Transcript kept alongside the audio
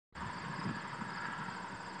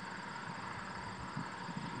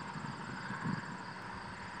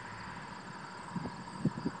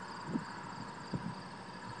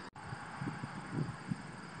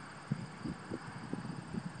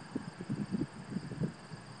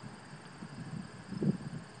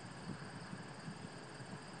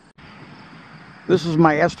This is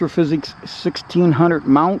my Astro Physics 1600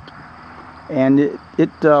 mount, and it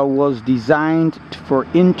was designed for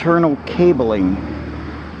internal cabling.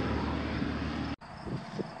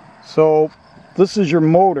 So this is your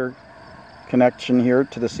motor connection here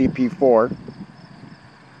to the CP4,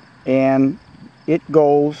 and it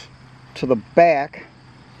goes to the back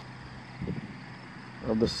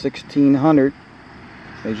of the 1600,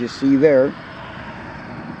 as you see there,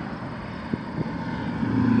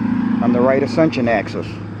 on the right ascension axis.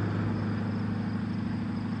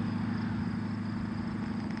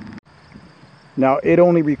 Now it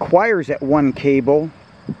only requires that one cable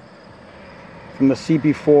from the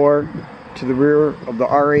CP4 to the rear of the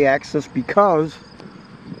RA axis because,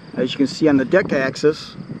 as you can see on the deck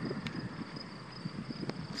axis,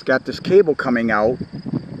 it's got this cable coming out,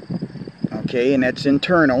 okay, and that's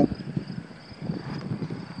internal.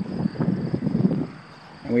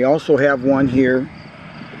 And we also have one here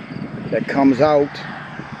that comes out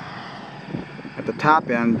at the top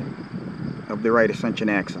end of the right ascension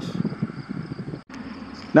axis.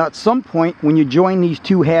 Now at some point when you join these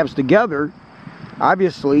two halves together,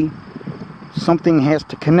 obviously something has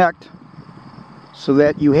to connect so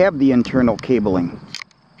that you have the internal cabling.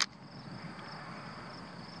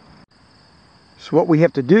 So what we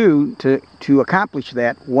have to do to accomplish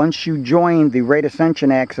that, once you join the right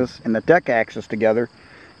ascension axis and the deck axis together,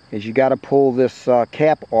 is you got to pull this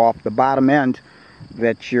cap off the bottom end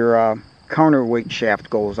that your counterweight shaft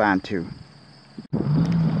goes onto.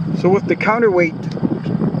 So with the counterweight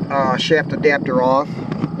shaft adapter off,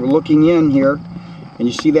 we're looking in here and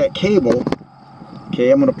you see that cable.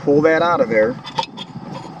 Okay, I'm going to pull that out of there.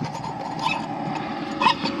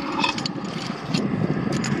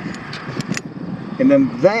 And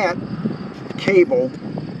then that cable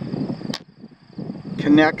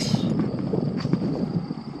connects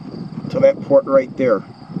to that port right there.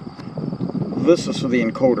 This is for the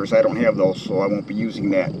encoders. I don't have those, so I won't be using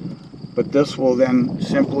that. But this will then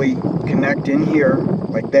simply connect in here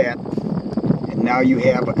like that, and now you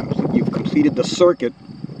have you've completed the circuit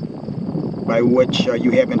by which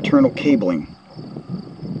you have internal cabling.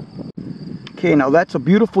 Okay, now that's a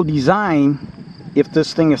beautiful design if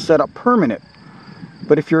this thing is set up permanent.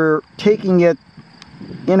 But if you're taking it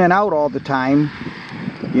in and out all the time,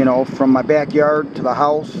 you know, from my backyard to the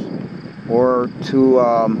house or to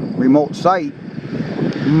a remote site,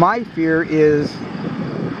 my fear is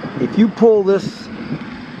if you pull this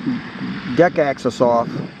deck axis off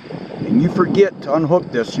and you forget to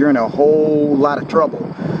unhook this, you're in a whole lot of trouble,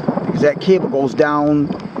 because that cable goes down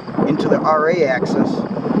into the RA axis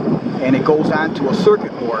and it goes onto a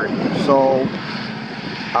circuit board. So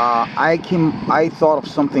I thought of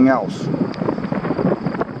something else.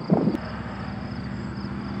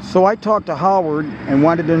 So I talked to Howard and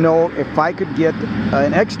wanted to know if I could get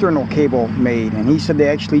an external cable made, and he said they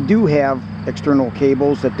actually do have external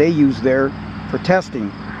cables that they use there for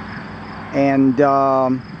testing. And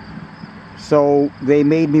so they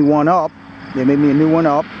made me one up. They made me a new one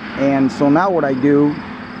up, and so now what I do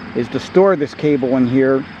is to store this cable in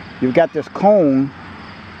here. You've got this cone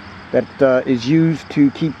that is used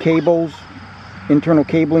to keep cables, internal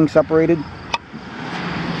cabling, separated.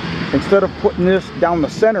 Instead of putting this down the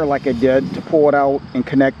center like I did to pull it out and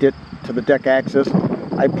connect it to the deck axis,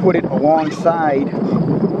 I put it alongside.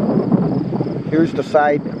 Here's the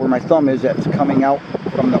side where my thumb is that's coming out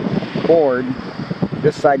from the board.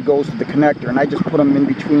 This side goes to the connector, and I just put them in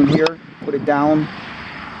between here, put it down,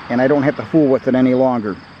 and I don't have to fool with it any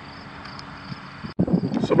longer.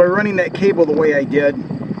 So by running that cable the way I did,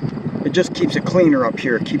 it just keeps it cleaner up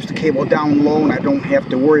here. It keeps the cable down low, and I don't have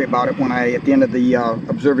to worry about it when at the end of the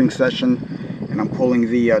observing session and I'm pulling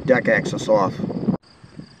the deck axis off.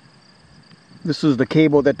 This is the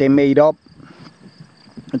cable that they made up.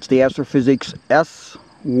 It's the Astro Physics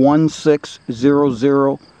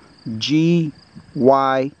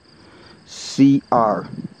S1600GYCR.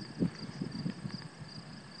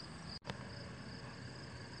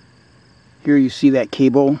 Here you see that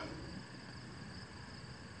cable.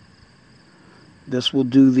 This will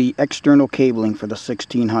do the external cabling for the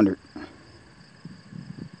 1600.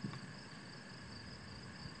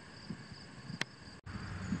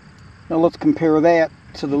 Now let's compare that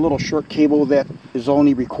to the little short cable that is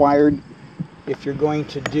only required if you're going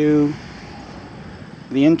to do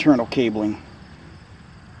the internal cabling.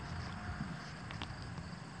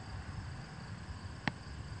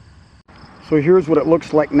 So here's what it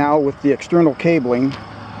looks like now with the external cabling.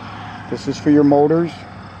 This is for your motors.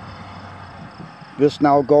 This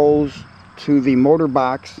now goes to the motor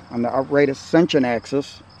box on the right ascension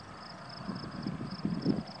axis.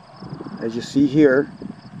 As you see here,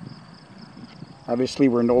 Obviously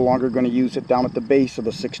we're no longer going to use it down at the base of the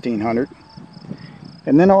 1600.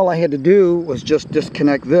 And then all I had to do was just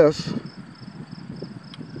disconnect this.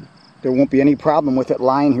 There won't be any problem with it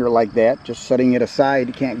lying here like that. Just setting it aside,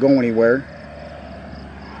 it can't go anywhere.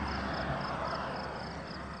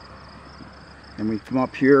 And we come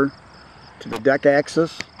up here to the deck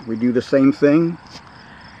axis. We do the same thing.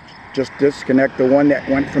 Just disconnect the one that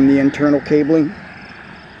went from the internal cabling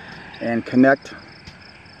and connect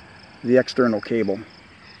the external cable.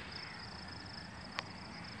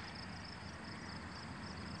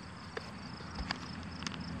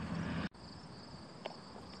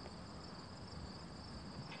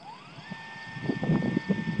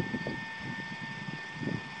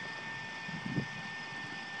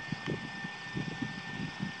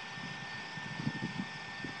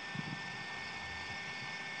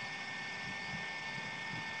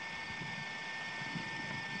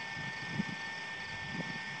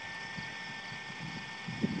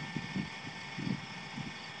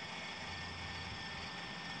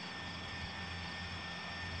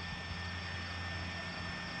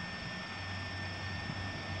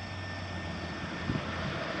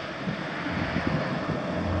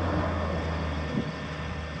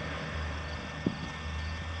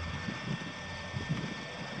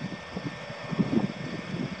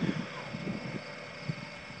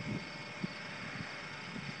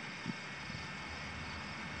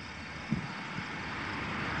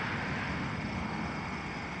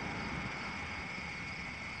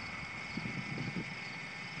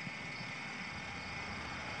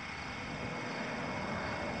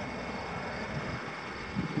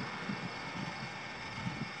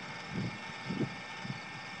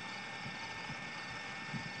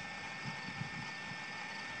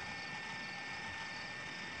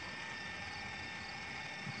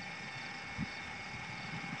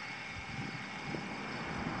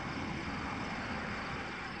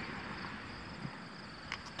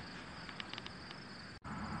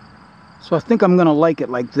 So I think I'm going to like it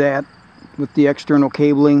like that with the external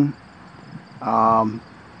cabling.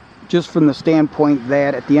 Just from the standpoint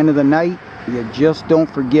that at the end of the night, you just don't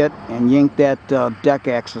forget and yank that deck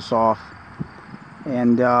axis off.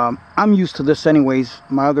 And I'm used to this anyways.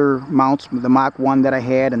 My other mounts, the Mach 1 that I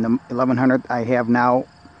had and the 1100 I have now,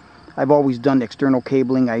 I've always done external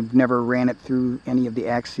cabling. I've never ran it through any of the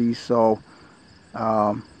axes, so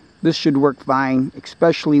this should work fine,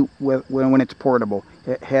 especially when it's portable.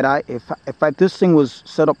 If this thing was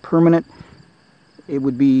set up permanent, it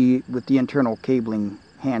would be with the internal cabling,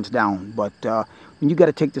 hands down. But when you got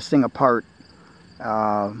to take this thing apart,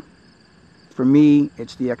 for me,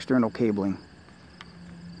 it's the external cabling.